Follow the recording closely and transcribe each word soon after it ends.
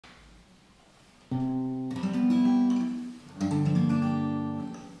It's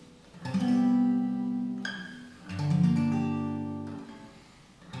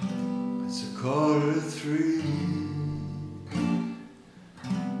 2:45.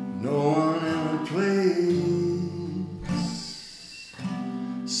 No one in the place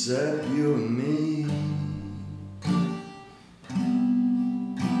except you and me.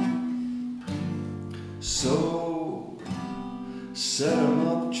 So set 'em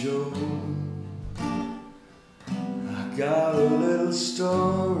up, Joe. I got a little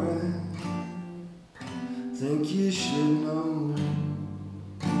story think you should know.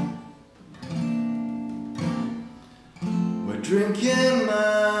 We're drinking,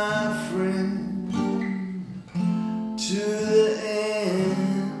 my friend, to the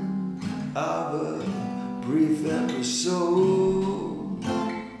end of a brief episode,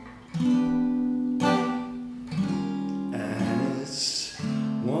 and it's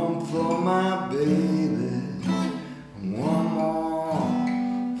one for my baby and one more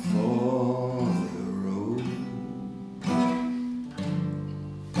for the road.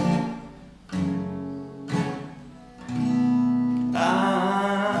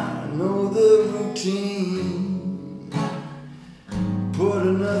 I know the routine. Put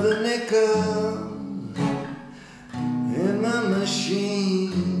another nickel in my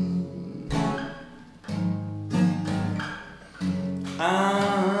machine.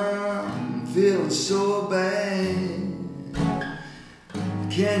 I'm feeling so bad.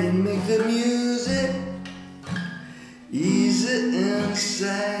 Can you make the music easy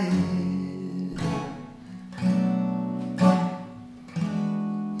inside?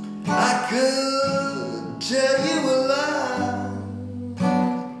 I could tell you a lie,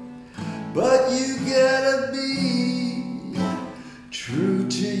 but you gotta be true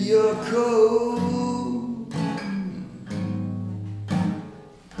to your code.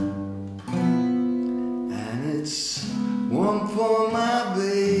 And it's one for my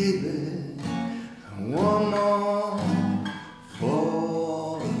baby and one more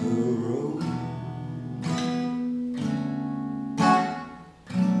for the road.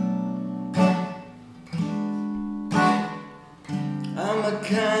 I'm a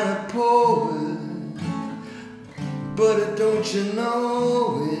kind of poet, but don't you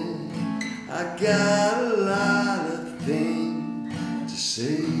know it? I got a lot of things to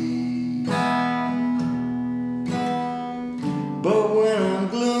say. But when I'm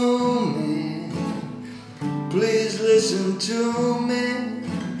gloomy, please listen to me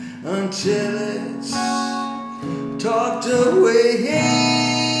until it's talked away.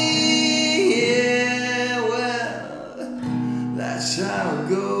 Yeah, well, that's how it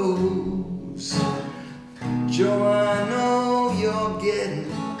goes. Joe, I know you're getting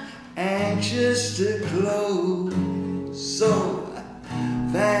anxious to close, so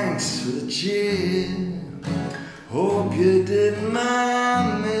thanks for the cheer. Hope you didn't mind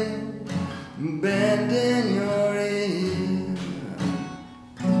me bending your ear.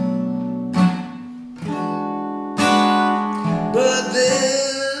 But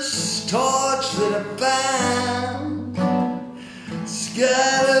this torch that I found, it's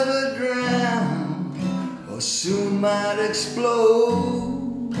gotta be drowned or soon might explode.